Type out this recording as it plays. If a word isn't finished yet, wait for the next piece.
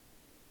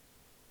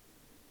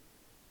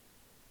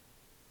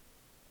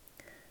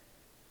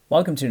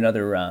Welcome to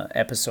another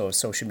episode of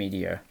Social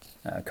Media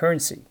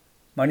Currency.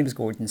 My name is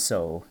Gordon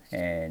So,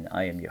 and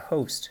I am your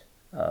host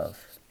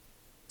of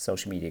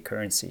Social Media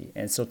Currency.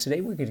 And so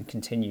today we're going to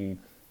continue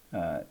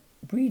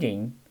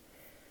reading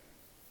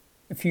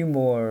a few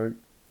more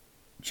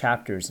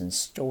chapters and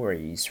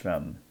stories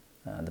from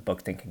the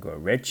book Think and Grow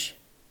Rich,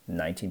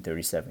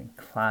 1937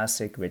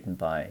 classic written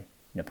by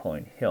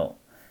Napoleon Hill.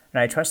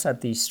 And I trust that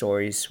these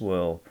stories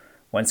will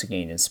once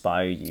again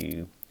inspire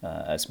you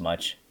as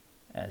much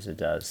as it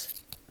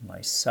does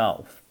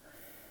myself.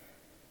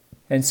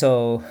 And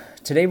so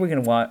today we're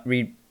going to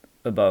read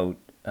about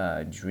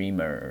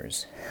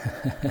dreamers.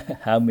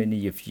 How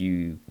many of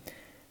you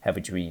have a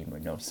dream or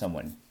know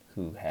someone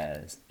who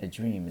has a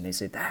dream and they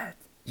say, "That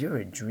you're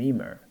a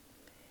dreamer"?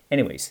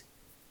 Anyways,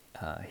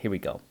 here we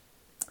go.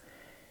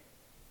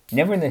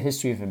 Never in the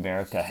history of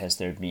America has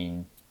there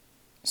been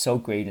so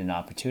great an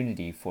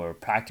opportunity for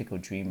practical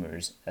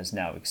dreamers as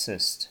now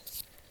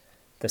exists.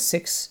 The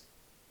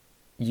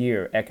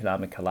 6-year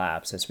economic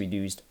collapse has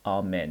reduced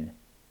all men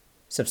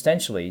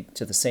substantially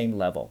to the same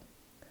level.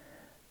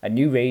 A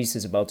new race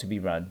is about to be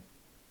run.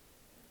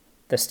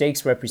 The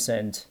stakes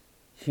represent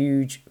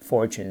huge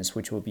fortunes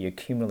which will be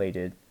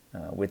accumulated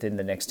within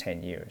the next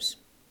 10 years.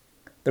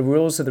 The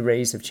rules of the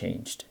race have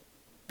changed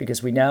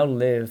because we now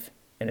live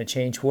in a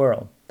changed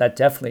world that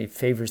definitely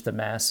favors the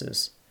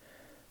masses.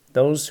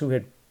 Those who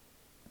had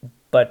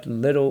but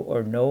little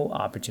or no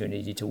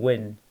opportunity to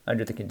win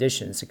under the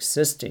conditions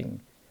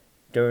existing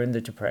during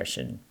the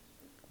Depression,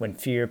 when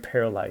fear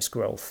paralyzed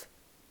growth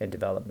and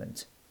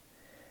development.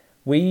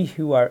 We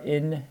who are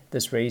in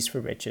this race for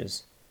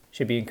riches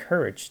should be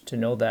encouraged to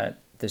know that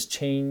this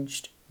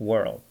changed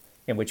world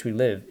in which we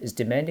live is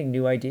demanding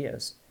new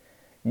ideas,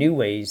 new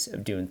ways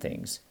of doing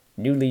things,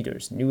 new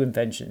leaders, new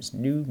inventions,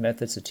 new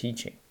methods of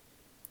teaching,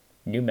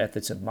 new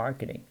methods of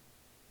marketing,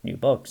 new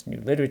books,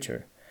 new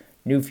literature,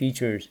 new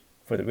features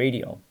for the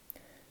radio,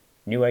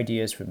 new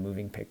ideas for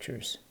moving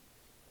pictures.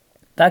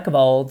 Back of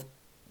all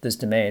this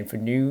demand for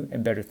new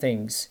and better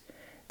things,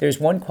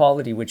 there's one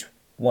quality which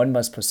one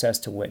must possess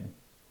to win,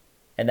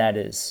 and that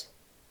is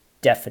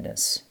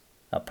definiteness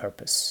of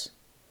purpose.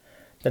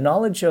 The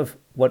knowledge of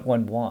what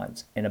one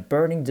wants and a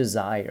burning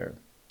desire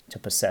to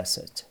possess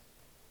it.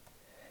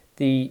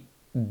 The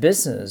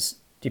business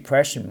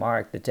depression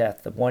marked the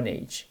death of one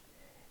age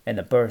and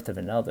the birth of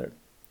another.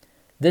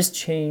 This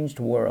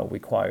changed world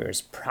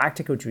requires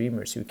practical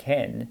dreamers who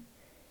can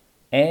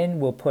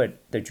and will put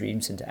their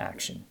dreams into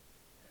action.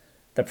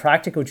 The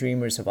practical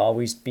dreamers have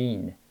always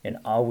been and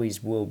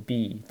always will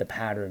be the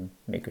pattern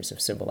makers of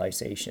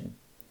civilization.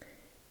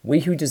 We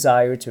who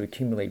desire to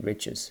accumulate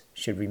riches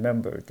should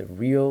remember the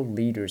real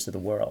leaders of the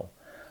world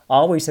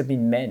always have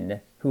been men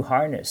who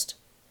harnessed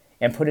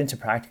and put into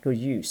practical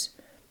use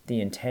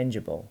the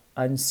intangible,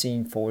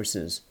 unseen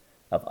forces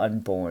of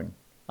unborn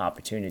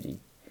opportunity,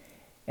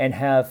 and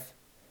have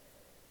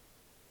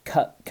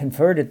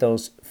converted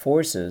those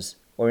forces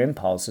or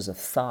impulses of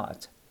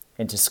thought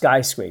into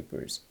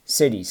skyscrapers,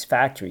 cities,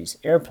 factories,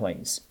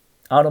 airplanes,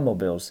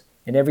 automobiles,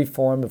 and every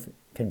form of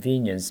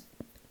convenience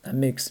that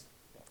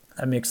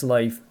makes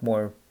life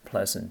more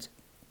pleasant.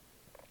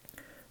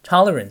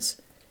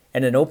 Tolerance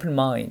and an open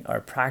mind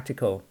are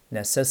practical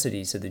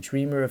necessities of the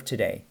dreamer of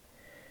today.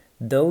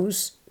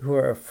 Those who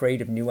are afraid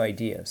of new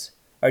ideas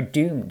are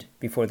doomed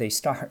before they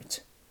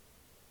start.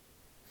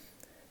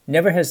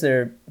 Never has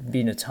there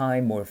been a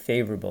time more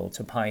favorable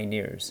to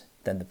pioneers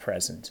than the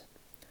present.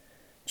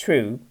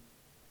 True,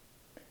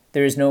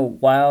 there is no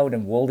wild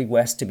and woolly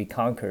west to be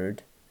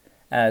conquered,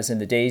 as in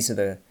the days of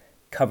the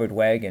covered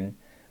wagon,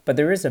 but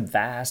there is a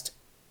vast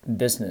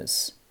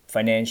business,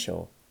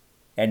 financial,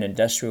 and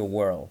industrial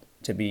world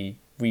to be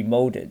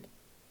remolded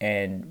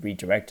and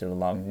redirected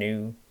along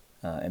new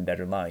and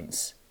better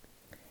lines.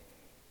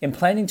 In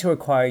planning to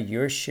acquire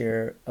your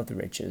share of the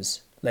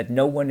riches, let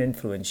no one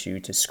influence you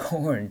to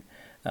scorn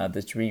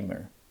the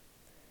dreamer.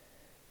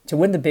 To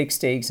win the big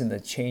stakes in the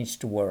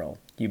changed world,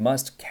 you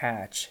must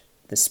catch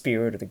the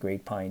spirit of the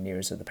great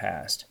pioneers of the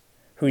past,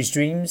 whose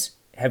dreams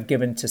have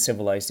given to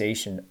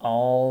civilization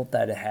all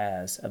that it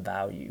has of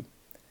value,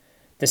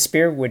 the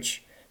spirit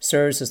which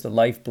serves as the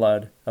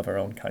lifeblood of our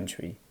own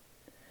country.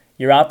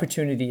 Your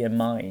opportunity and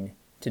mine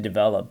to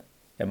develop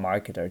and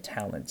market our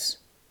talents.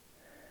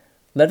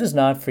 Let us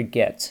not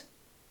forget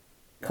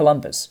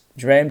Columbus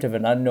dreamed of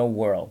an unknown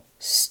world,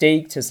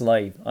 staked his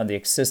life on the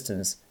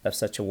existence of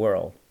such a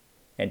world,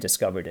 and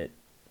discovered it.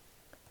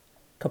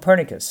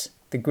 Copernicus,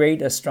 the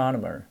great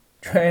astronomer,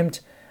 dreamt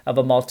of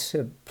a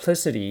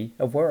multiplicity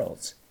of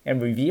worlds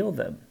and revealed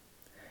them.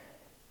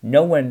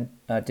 No one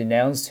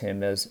denounced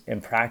him as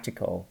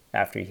impractical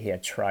after he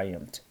had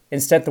triumphed.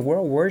 Instead, the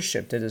world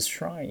worshipped at his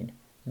shrine,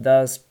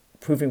 thus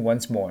proving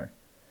once more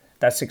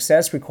that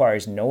success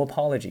requires no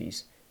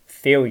apologies,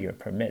 failure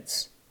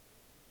permits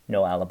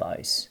no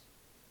alibis.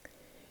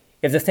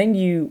 If the thing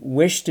you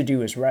wish to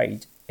do is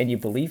right and you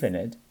believe in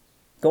it,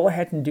 go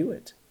ahead and do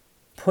it.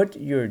 Put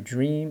your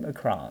dream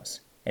across,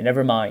 and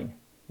never mind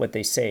what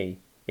they say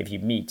if you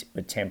meet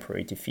with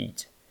temporary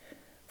defeat,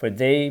 for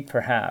they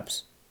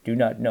perhaps do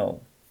not know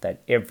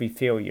that every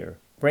failure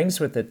brings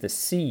with it the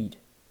seed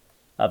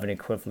of an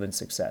equivalent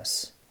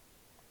success.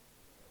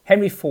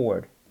 Henry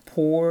Ford,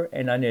 poor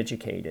and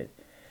uneducated,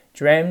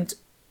 dreamed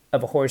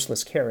of a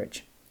horseless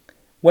carriage,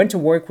 went to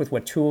work with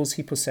what tools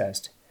he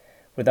possessed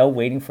without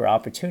waiting for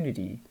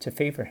opportunity to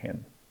favor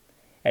him.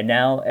 And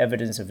now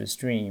evidence of his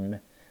dream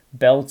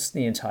belts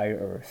the entire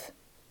earth.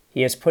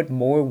 He has put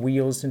more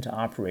wheels into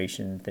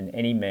operation than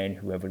any man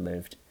who ever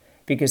lived,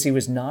 because he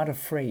was not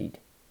afraid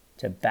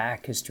to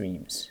back his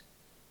dreams.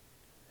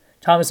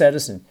 Thomas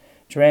Edison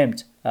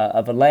dreamt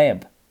of a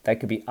lamp that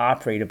could be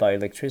operated by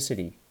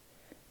electricity,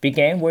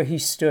 began where he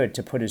stood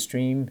to put his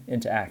dream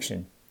into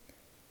action,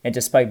 and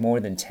despite more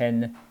than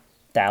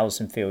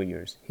 10,000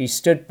 failures, he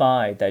stood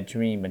by that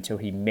dream until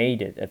he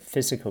made it a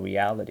physical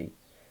reality.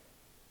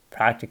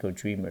 Practical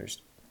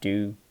dreamers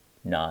do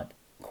not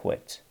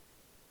quit.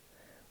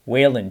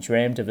 Whalen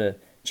dreamed of a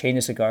chain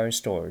of cigar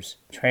stores,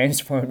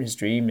 transformed his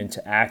dream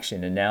into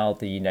action, and now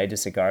the United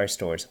Cigar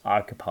Stores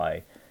occupy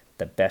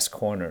the best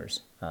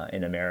corners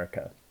in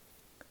America.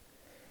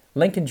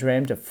 Lincoln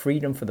dreamed of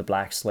freedom for the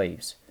black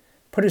slaves,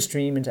 put his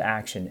dream into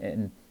action,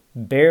 and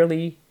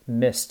barely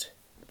missed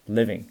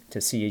living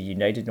to see a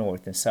united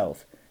North and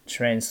South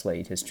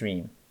translate his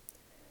dream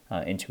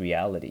into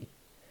reality.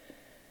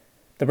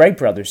 The Wright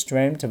brothers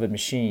dreamt of a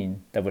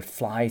machine that would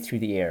fly through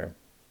the air.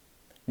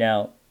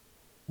 Now,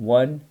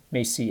 one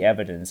may see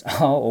evidence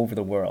all over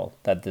the world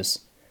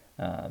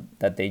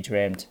that they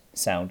dreamt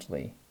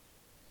soundly.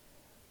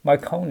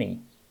 Marconi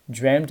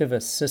dreamed of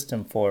a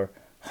system for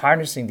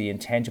harnessing the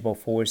intangible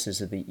forces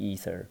of the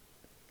ether.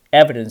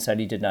 Evidence that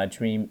he did not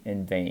dream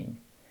in vain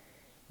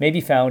may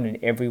be found in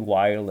every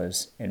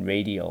wireless and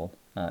radio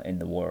in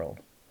the world.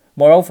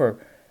 Moreover,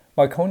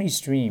 Marconi's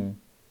dream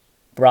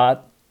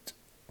brought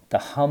the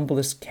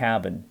humblest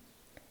cabin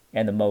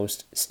and the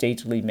most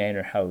stately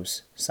manor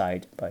house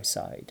side by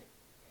side.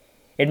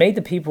 It made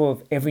the people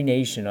of every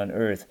nation on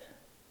earth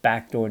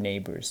backdoor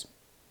neighbors.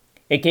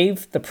 It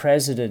gave the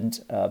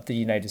President of the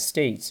United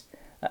States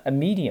a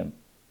medium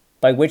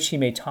by which he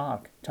may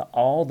talk to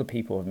all the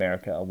people of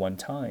America at one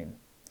time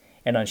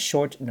and on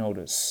short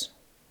notice.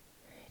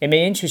 It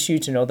may interest you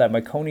to know that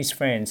Marconi's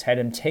friends had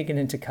him taken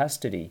into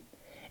custody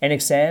and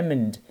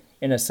examined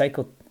in a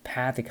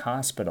psychopathic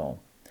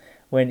hospital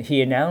when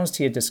he announced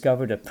he had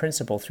discovered a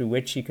principle through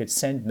which he could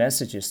send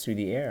messages through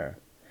the air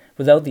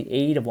without the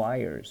aid of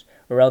wires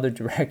or other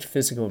direct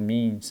physical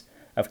means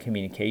of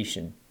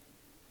communication.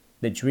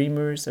 The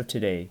dreamers of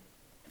today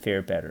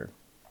fare better.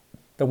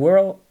 The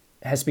world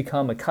has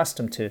become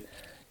accustomed to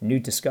new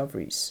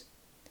discoveries.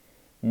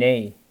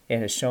 Nay, it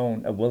has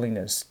shown a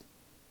willingness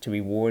to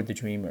reward the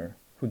dreamer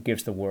who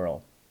gives the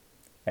world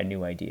a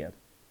new idea.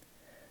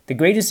 The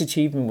greatest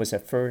achievement was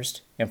at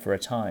first and for a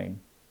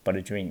time but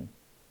a dream.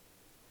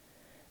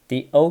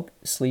 The oak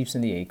sleeps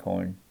in the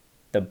acorn,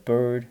 the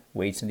bird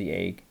waits in the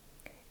egg,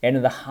 and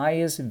in the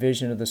highest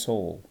vision of the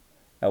soul,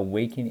 a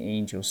waking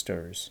angel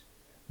stirs.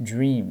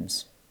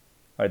 Dreams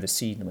are the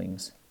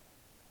seedlings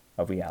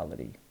of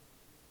reality.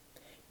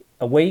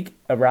 Awake,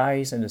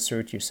 arise, and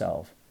assert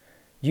yourself.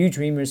 You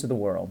dreamers of the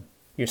world,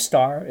 your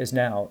star is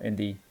now in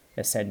the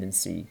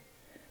ascendancy.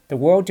 The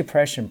World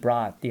Depression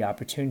brought the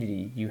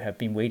opportunity you have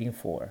been waiting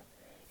for.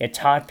 It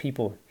taught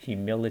people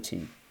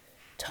humility,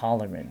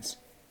 tolerance,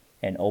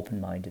 and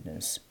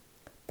open-mindedness.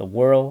 The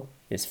world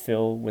is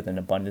filled with an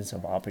abundance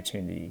of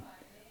opportunity,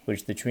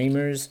 which the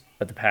dreamers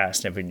of the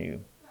past never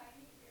knew.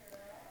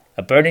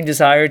 A burning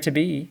desire to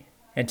be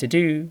and to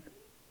do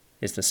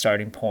is the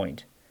starting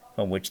point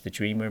from which the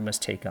dreamer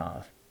must take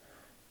off.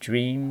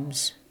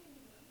 Dreams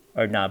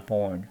are not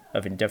born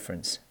of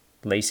indifference,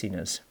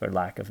 laziness, or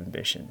lack of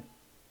ambition.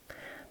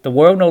 The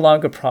world no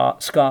longer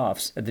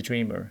scoffs at the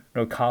dreamer,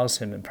 nor calls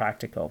him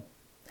impractical.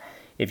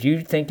 If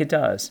you think it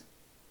does,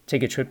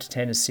 take a trip to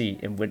Tennessee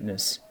and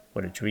witness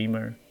what a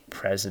dreamer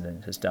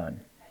president has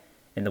done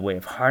in the way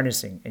of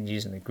harnessing and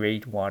using the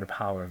great water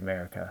power of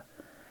America.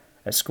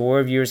 A score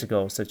of years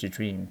ago, such a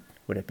dream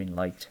would have been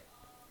like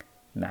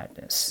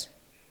madness.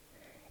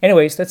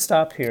 Anyways, let's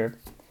stop here.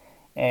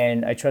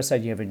 And I trust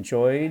that you have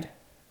enjoyed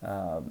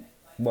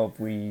what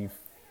we've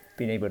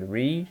been able to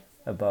read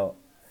about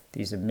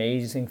these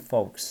amazing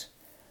folks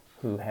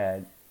who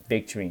had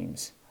big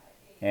dreams.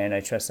 And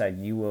I trust that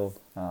you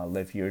will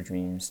live your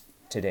dreams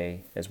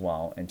today as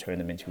well and turn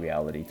them into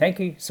reality. Thank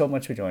you so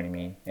much for joining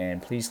me,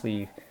 and please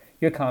leave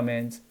your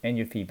comments and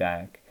your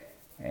feedback.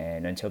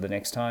 And until the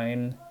next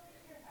time,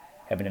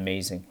 have an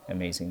amazing,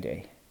 amazing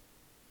day.